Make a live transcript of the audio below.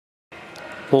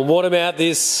Well, what about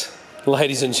this,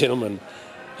 ladies and gentlemen?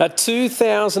 A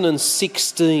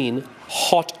 2016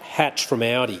 hot hatch from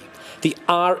Audi. The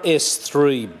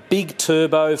RS3, big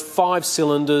turbo, 5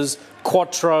 cylinders,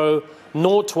 quattro,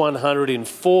 0 to 100 in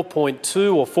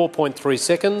 4.2 or 4.3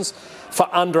 seconds for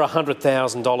under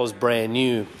 $100,000 brand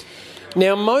new.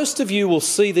 Now, most of you will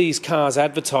see these cars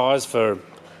advertised for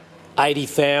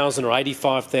 $80,000 or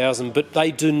 $85,000, but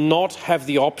they do not have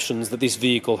the options that this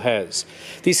vehicle has.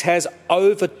 This has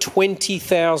over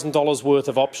 $20,000 worth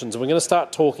of options, and we're going to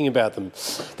start talking about them.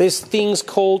 There's things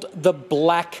called the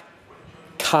black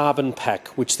carbon pack,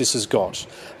 which this has got,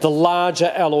 the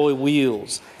larger alloy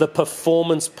wheels, the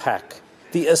performance pack,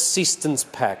 the assistance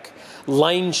pack,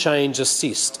 lane change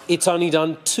assist. It's only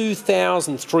done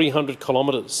 2,300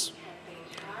 kilometres.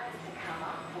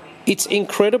 It's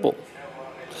incredible.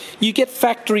 You get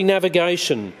factory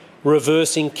navigation,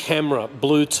 reversing camera,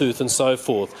 Bluetooth and so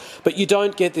forth, but you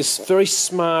don't get this very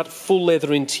smart full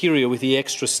leather interior with the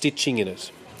extra stitching in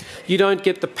it. You don't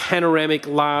get the panoramic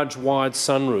large wide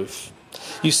sunroof.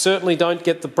 You certainly don't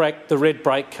get the red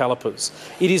brake calipers.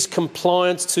 It is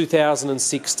compliance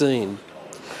 2016.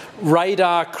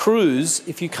 Radar cruise,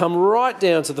 if you come right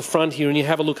down to the front here and you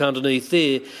have a look underneath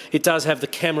there, it does have the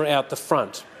camera out the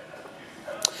front.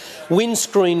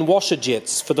 Windscreen washer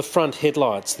jets for the front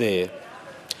headlights there.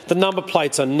 The number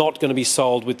plates are not going to be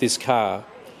sold with this car.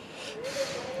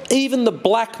 Even the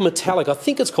black metallic, I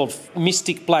think it's called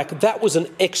Mystic Black, that was an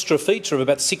extra feature of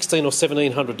about $1,600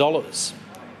 or $1,700.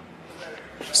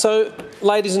 So,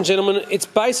 ladies and gentlemen, it's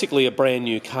basically a brand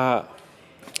new car.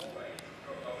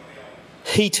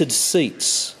 Heated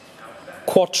seats,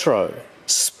 quattro,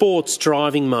 sports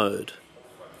driving mode,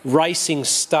 racing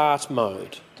start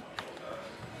mode,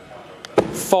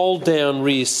 fold down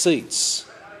rear seats,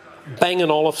 Bang &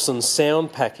 Olufsen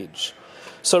sound package.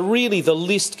 So really the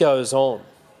list goes on.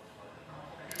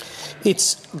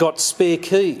 It's got spare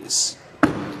keys.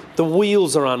 The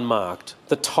wheels are unmarked.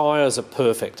 The tyres are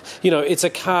perfect. You know, it's a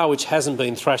car which hasn't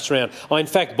been thrashed around. I in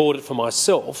fact bought it for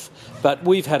myself, but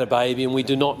we've had a baby and we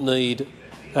do not need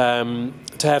to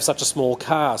have such a small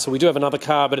car. So we do have another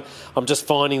car, but I'm just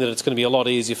finding that it's going to be a lot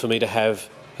easier for me to have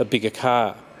a bigger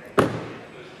car.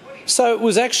 So it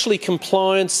was actually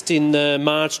complianced in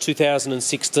March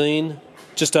 2016,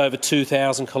 just over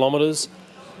 2,000 kilometres.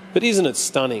 But isn't it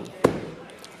stunning?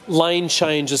 Lane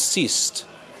change assist,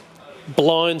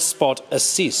 blind spot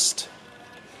assist.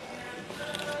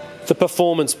 The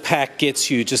performance pack gets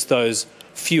you just those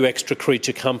few extra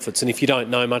creature comforts, and if you don't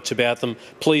know much about them,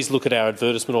 please look at our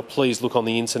advertisement or please look on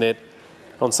the internet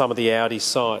on some of the Audi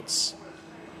sites.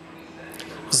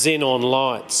 Xenon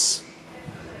lights.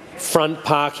 Front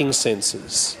parking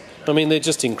sensors. I mean, they're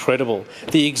just incredible.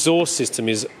 The exhaust system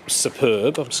is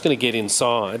superb. I'm just going to get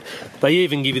inside. They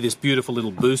even give you this beautiful little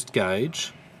boost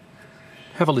gauge.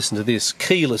 Have a listen to this.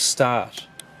 Keyless start.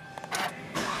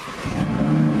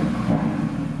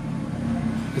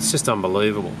 It's just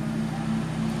unbelievable.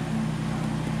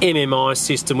 MMI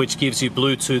system, which gives you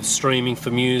Bluetooth streaming for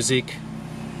music.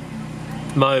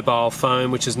 Mobile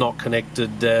phone, which is not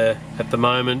connected at the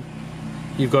moment.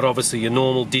 You've got obviously your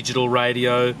normal digital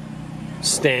radio,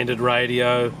 standard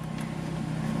radio,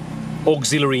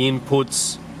 auxiliary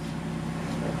inputs.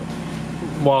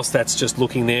 Whilst that's just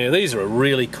looking there, these are a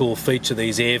really cool feature,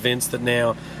 these air vents that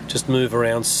now just move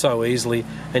around so easily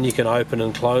and you can open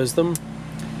and close them.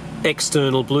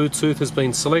 External Bluetooth has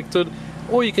been selected,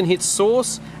 or you can hit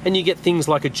source and you get things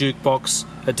like a jukebox,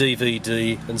 a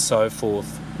DVD and so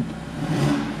forth.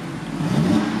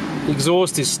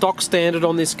 Exhaust is stock standard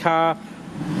on this car.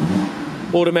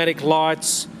 Automatic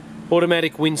lights,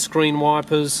 automatic windscreen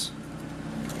wipers,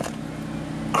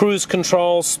 cruise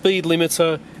control, speed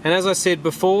limiter, and as I said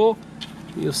before,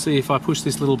 you'll see if I push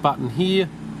this little button here,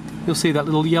 you'll see that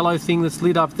little yellow thing that's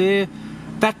lit up there.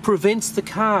 That prevents the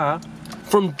car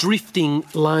from drifting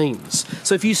lanes.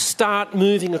 So if you start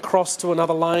moving across to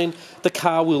another lane, the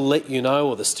car will let you know,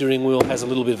 or the steering wheel has a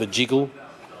little bit of a jiggle.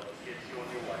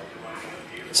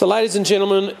 So ladies and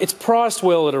gentlemen, it's priced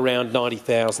well at around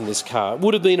 $90,000, this car. It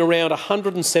would have been around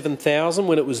 $107,000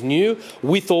 when it was new,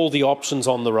 with all the options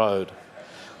on the road.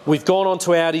 We've gone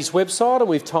onto Audi's website and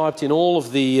we've typed in all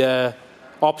of the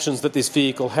options that this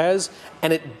vehicle has,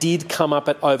 and it did come up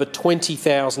at over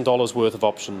 $20,000 worth of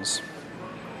options.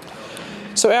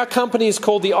 So our company is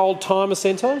called the Oldtimer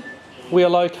Centre. We are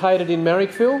located in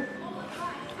Marrickville.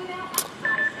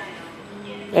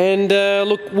 And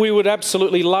look, we would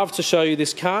absolutely love to show you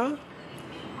this car.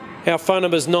 Our phone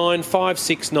number is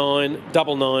 9569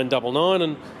 9999,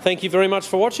 and thank you very much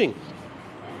for watching.